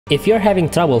If you're having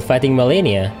trouble fighting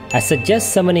Malenia, I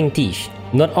suggest summoning Tiche.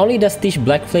 Not only does Tiche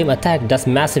Black Flame attack does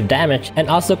massive damage and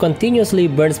also continuously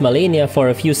burns Malenia for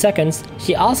a few seconds,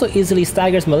 she also easily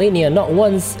staggers Malenia not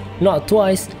once, not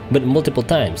twice, but multiple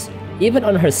times, even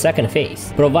on her second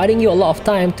phase, providing you a lot of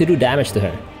time to do damage to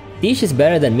her. Tiche is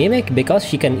better than Mimic because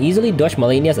she can easily dodge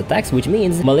Malenia's attacks, which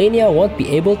means Malenia won't be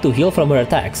able to heal from her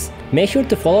attacks. Make sure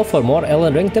to follow for more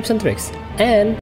Elden Ring tips and tricks. And